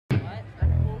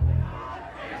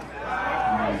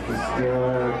这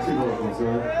个总之。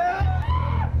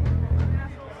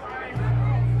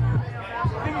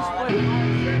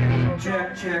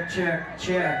Check, check, check,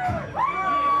 check.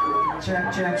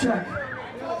 Check, check, check.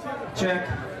 Check,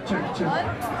 check, check.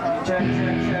 Check,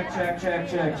 check, check, check,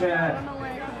 check, check.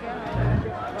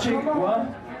 Check what?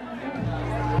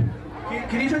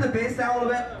 Can you turn the bass down a little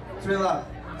bit? It's really loud.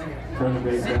 Turn the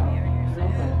bass down.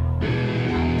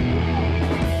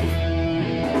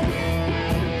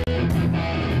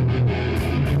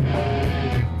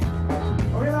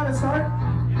 Are we allowed to start?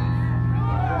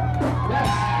 Yes.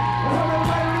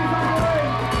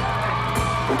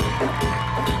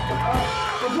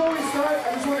 Before we start,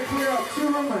 I just want to clear up 2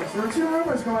 rumors. There are 2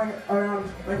 rumors going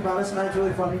around like about us tonight. It's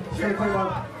really funny. Just gonna clear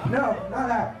up. No, not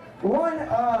that. One,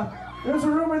 there's a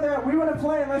rumor that we wouldn't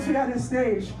play unless we had his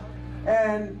stage.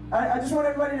 And I just want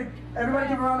everybody give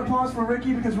a round of applause for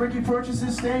Ricky, because Ricky purchased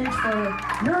his stage for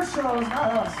your shows,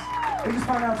 not us. We just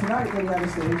found out tonight that he had a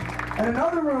stage. And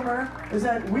another rumor is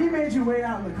that we made you wait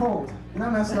out in the cold. Isn't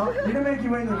that messed up? We didn't make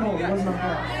you wait in the cold. It wasn't us.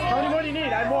 How many more do you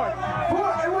need? I have more.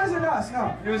 Well, it wasn't us,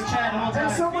 no. It was Chad the whole time.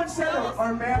 And someone said that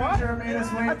our manager made us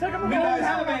wait. We don't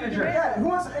have a manager. Yeah, who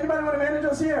wants? Anybody want to manage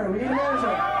us here? We need a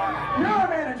manager. You're our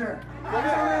manager. You're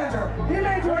our manager. He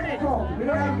made you wait in the cold. We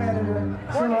don't have a manager.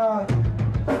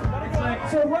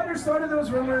 So whoever started those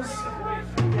rumors,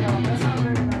 that's not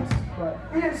very nice. But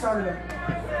he didn't start it.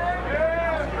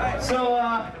 So,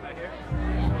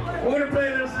 we're gonna play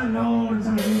this and no one's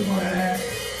gonna do that.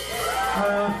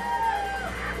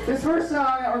 This first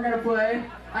song that we're gonna play,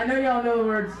 I know y'all know the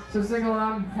words, so sing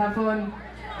along, have fun,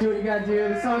 do what you gotta do.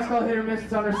 The song's called Hit or Miss,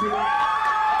 it's on our CD.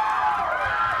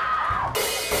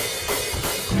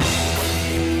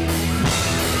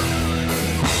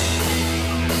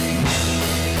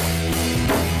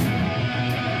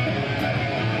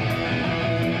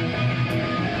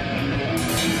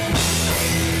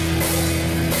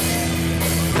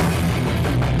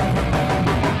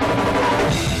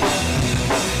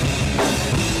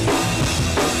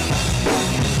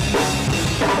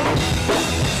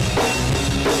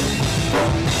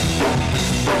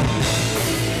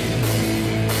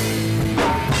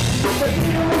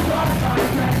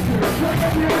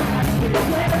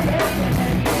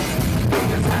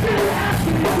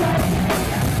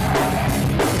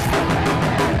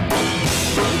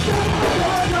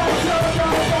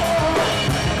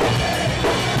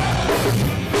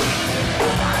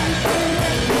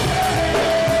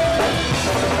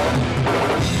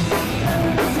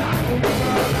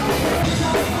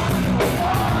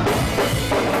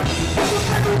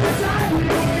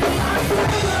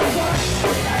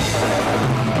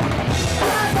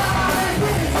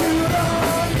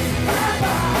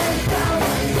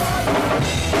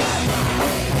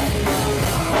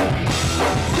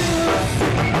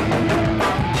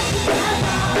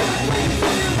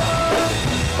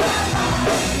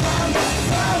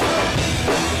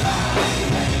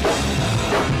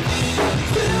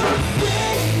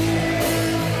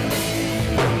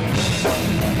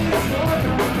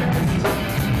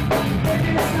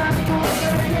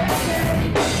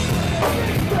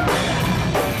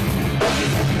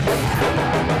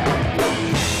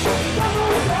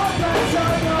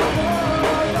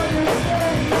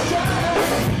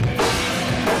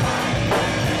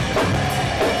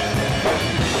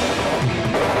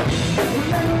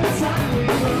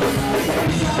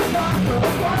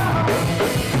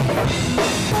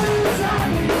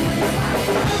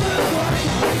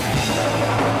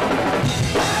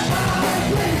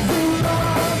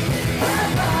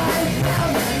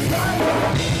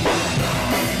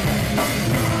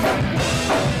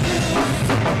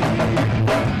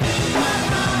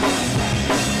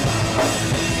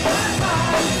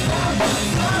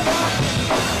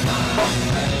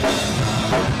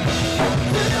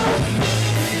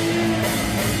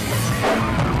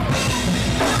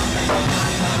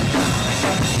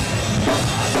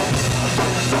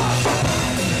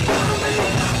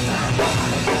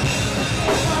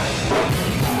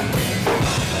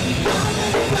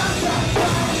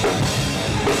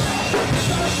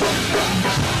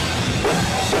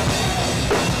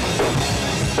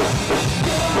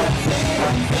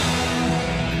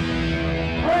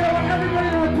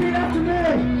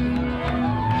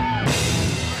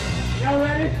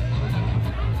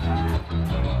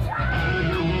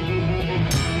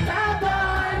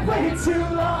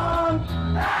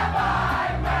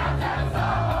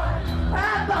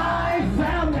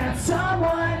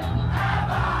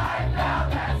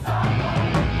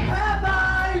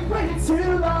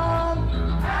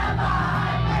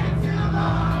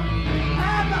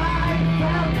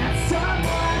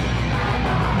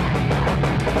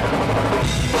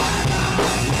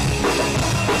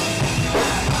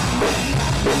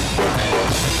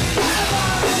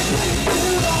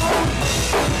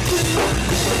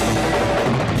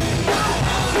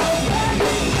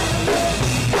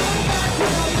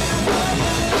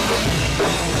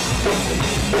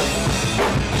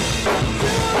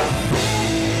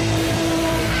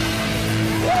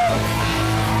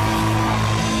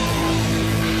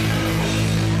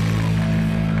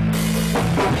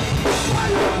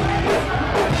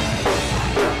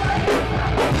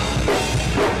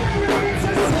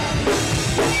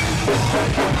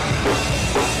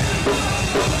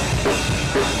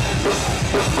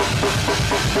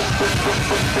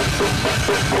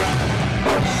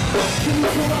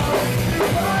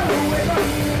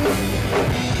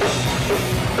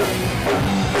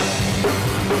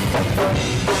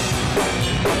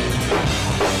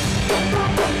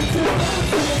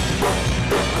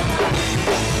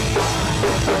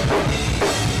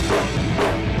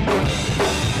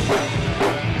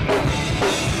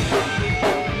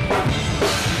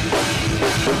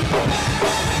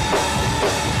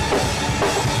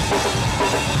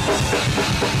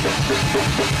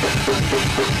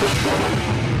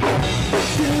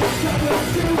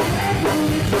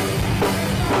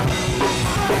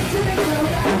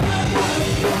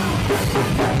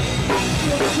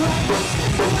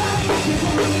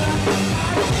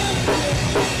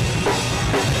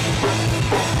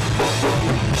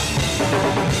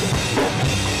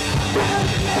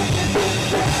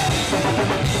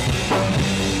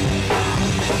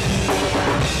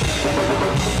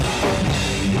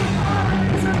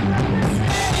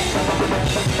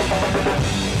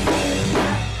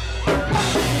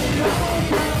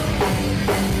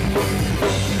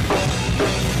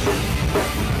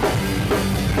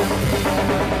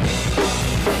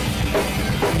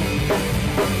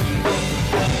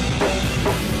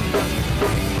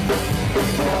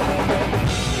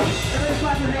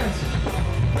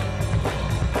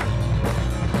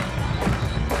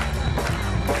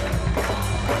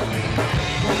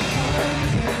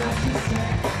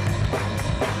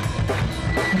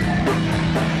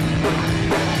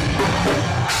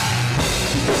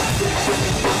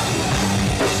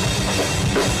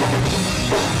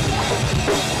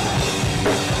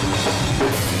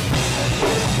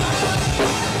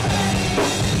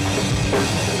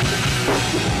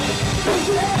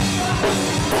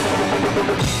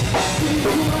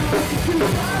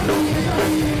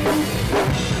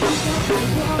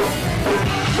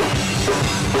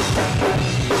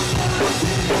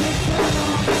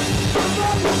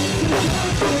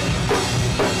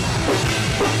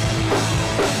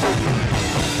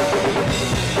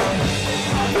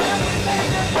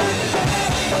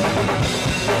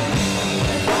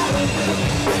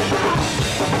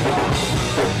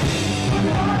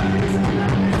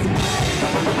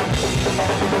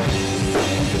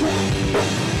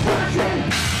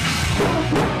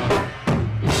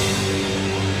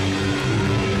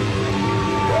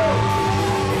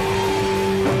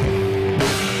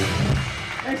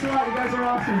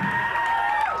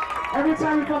 Every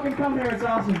time you fucking come here, it's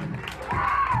awesome.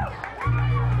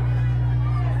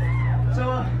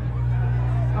 So,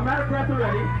 I'm out of breath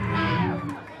already.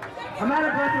 And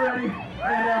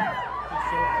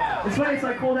it's funny, it's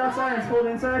like cold outside and it's cold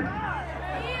inside.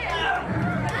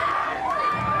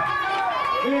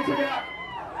 Ian took it out.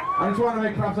 I just want to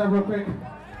make props out real quick.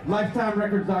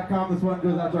 LifetimeRecords.com. This one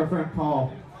goes out to our friend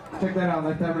Paul. Check that out,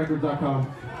 LifetimeRecords.com.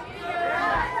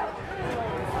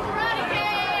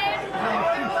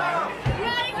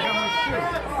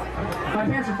 My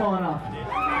pants are falling off.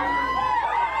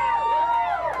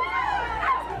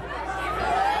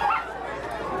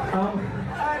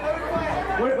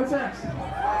 What's next?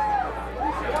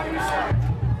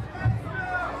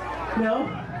 No?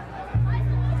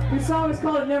 This song is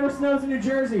called It Never Snows in New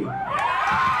Jersey. I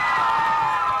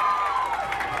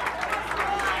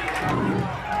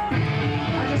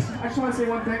just want to say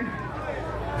one thing.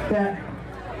 That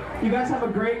you guys have a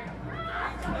great,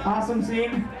 awesome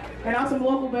scene, an awesome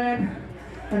local band,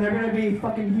 and they're gonna be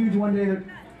fucking huge one day.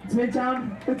 It's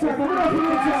Midtown. It's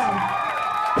Midtown.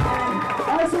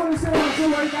 I just want to say,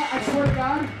 I swear to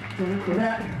God,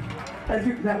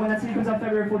 that when that CD comes out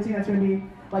February 14th, that's gonna be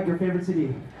like your favorite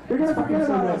CD. You're gonna forget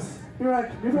about us. You're gonna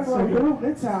be like, little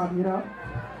Midtown, you know?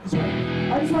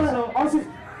 I just want to also,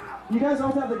 you guys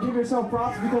also have to give yourself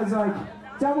props because like,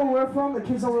 down where we're from, the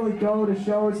kids don't really go to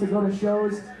shows. They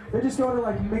just go to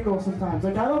like mingle sometimes.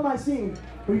 Like I love my scene,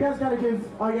 but you guys gotta give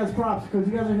all you guys props because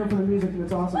you guys are here for the music and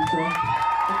it's awesome. So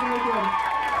it's really good.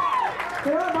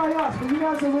 They're not by us, but you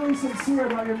guys are really sincere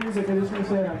about your music. I just want to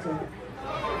say that. So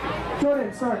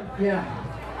Jordan, start. Yeah.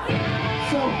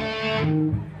 So.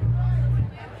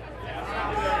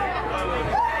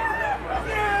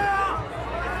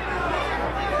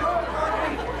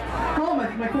 Oh,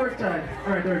 my chord's tied.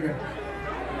 All right, there we go.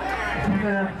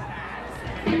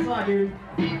 Thanks a lot, dude.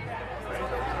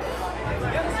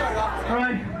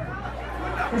 Alright.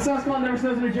 This song's called Never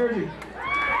Snows in New Jersey.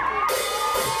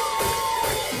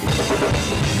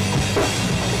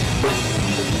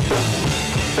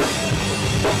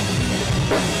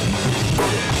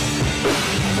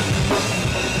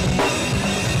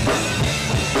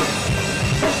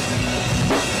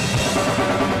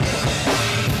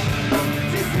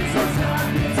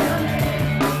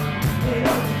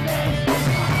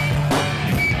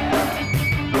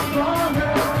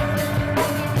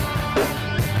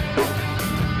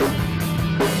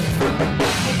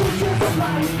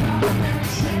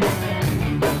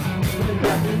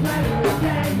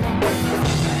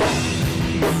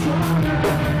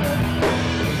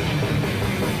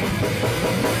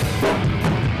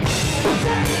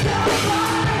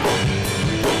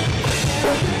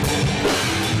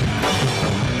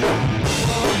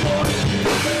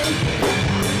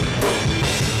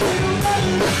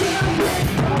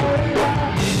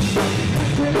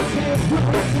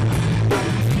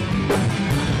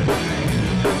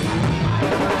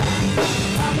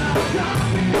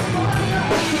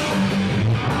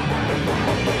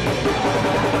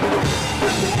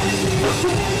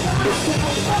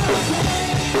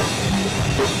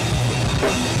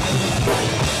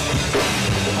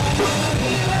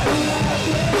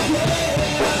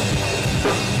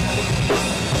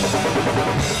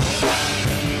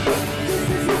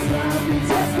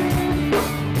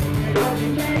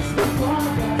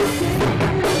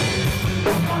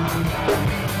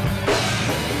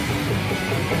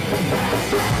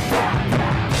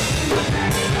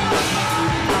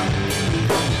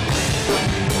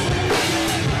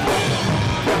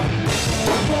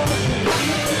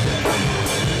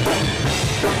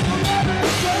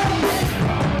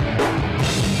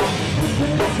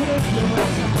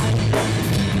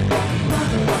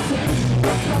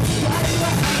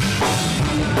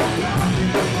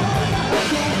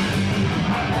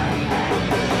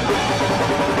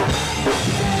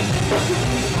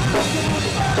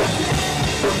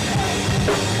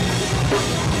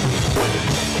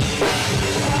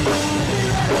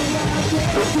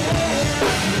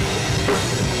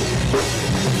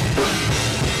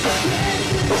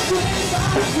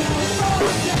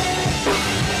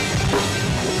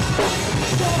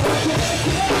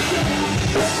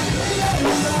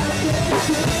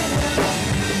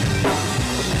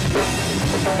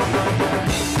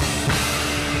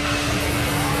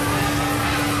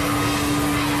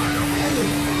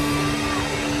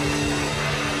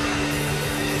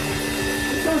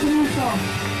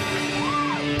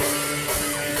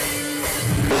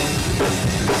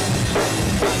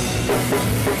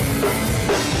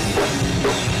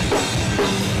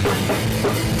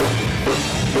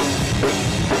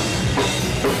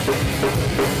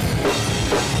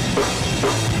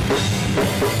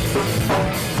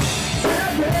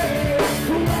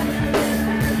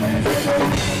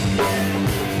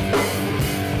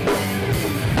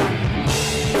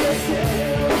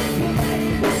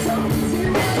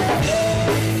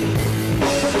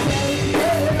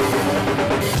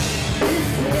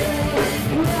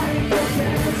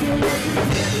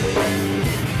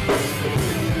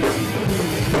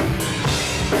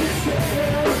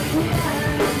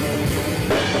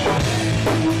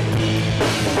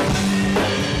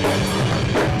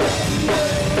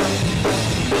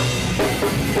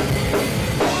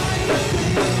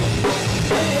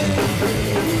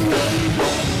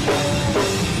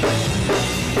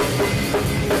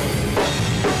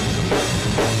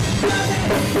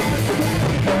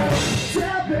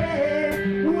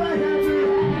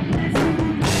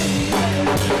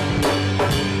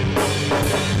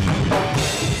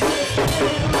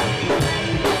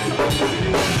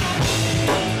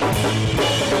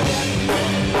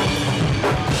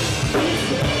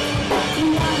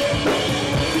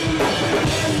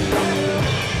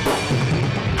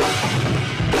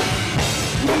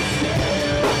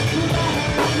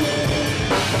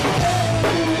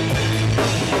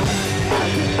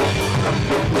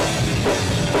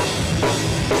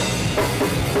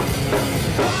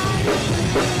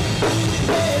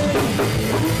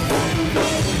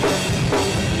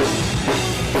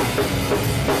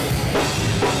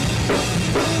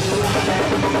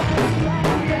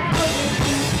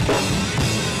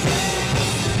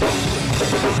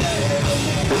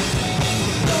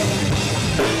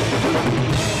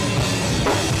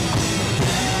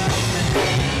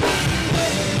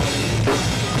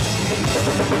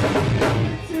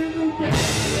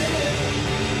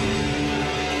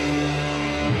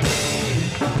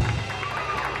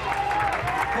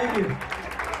 Thank you.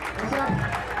 What's up?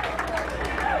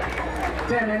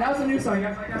 Damn, man, that was a new song. You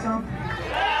guys like that song?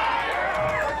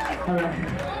 Alright.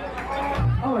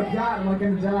 Oh my god, I'm like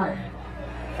gonna die.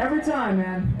 Every time,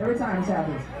 man. Every time this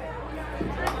happens.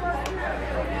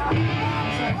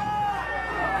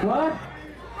 What?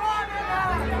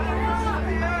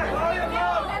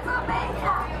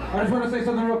 I just want to say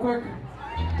something real quick.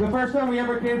 The first time we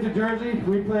ever came to Jersey,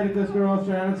 we played at this girl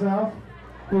Shannon's house,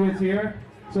 who is here.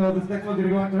 So this next one's gonna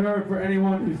go out to her for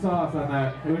anyone who saw us on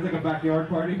that. It was like a backyard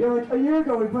party. Yeah, like a year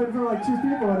ago we played for like 2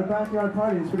 people at a backyard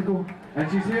party. It's pretty cool. And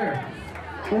she's here. Yeah.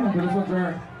 So this one's for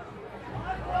her.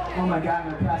 Oh my god,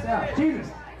 I'm gonna pass out.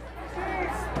 Jesus!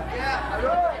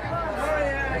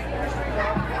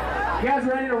 You guys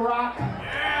ready to rock?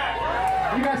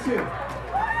 You guys too.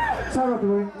 Sorry about the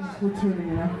way we're tuning,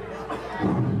 you know.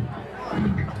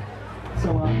 So,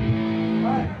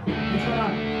 alright, what's going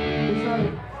on? Who's ready?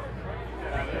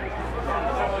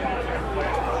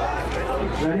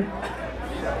 Ready?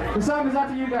 The song is out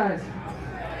to you guys.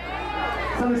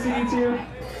 It's on the CD too.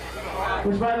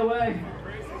 Which, by the way,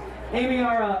 Amy,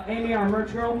 our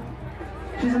merch girl,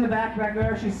 she's in the back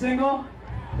there. She's single.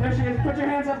 There she is. Put your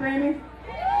hands up, Amy.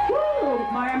 Woo!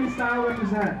 Miami style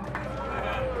represent.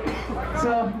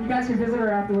 So you guys can visit her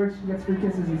afterwards. She gets free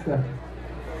kisses and stuff.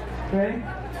 Ready?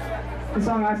 The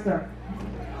song I start.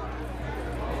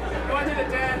 Go into the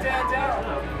down.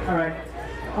 All right,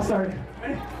 I'll start it.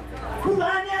 Ready? Well,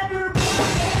 I never.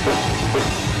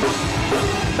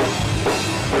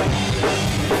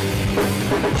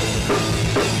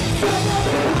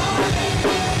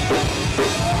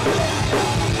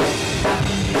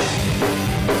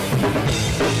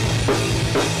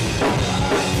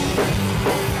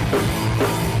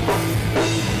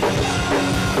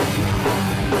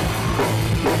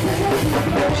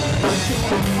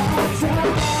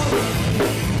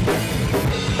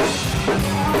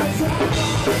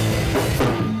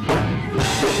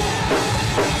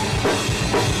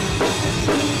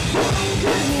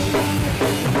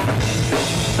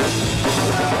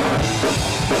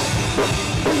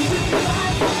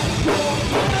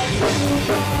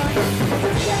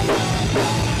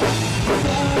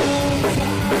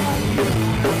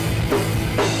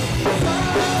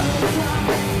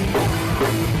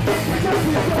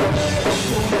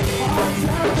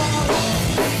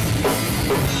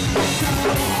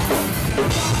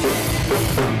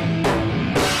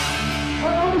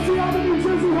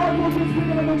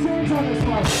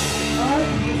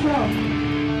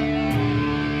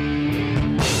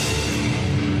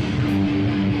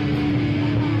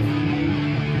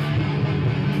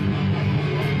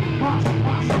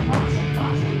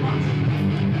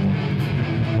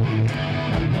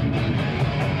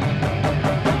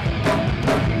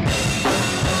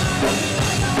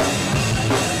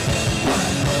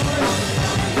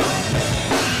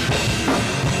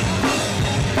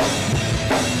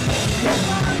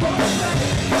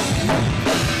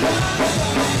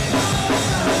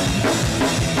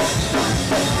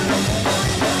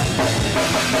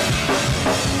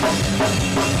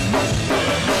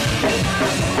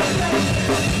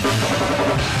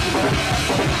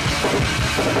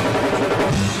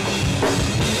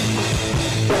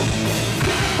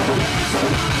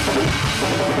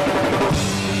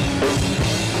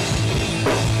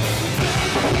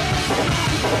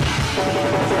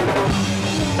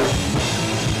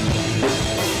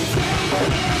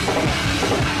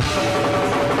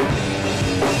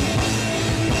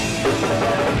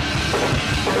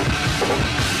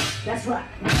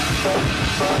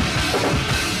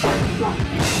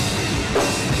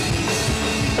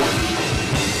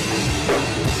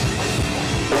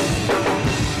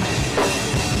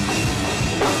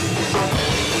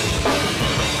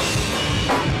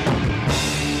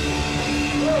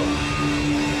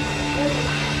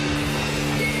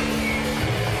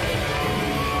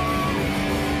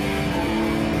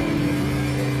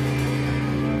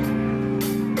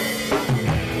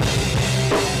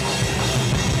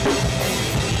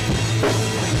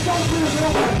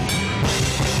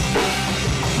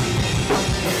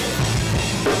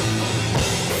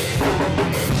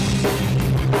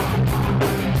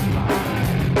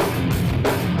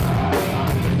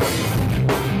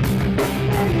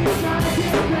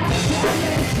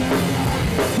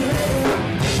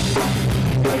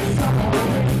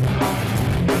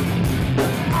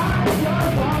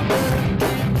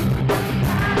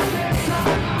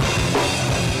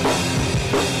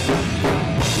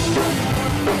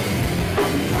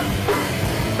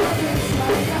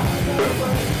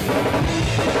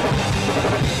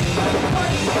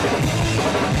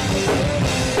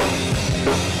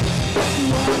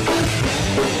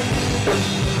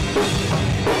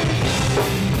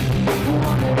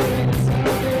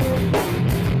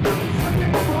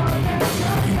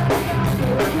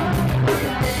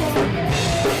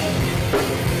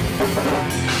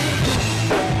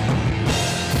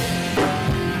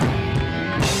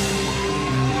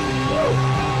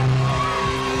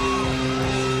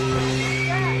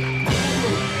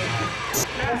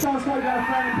 That song's called "Got a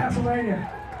Friend in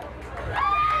Pennsylvania."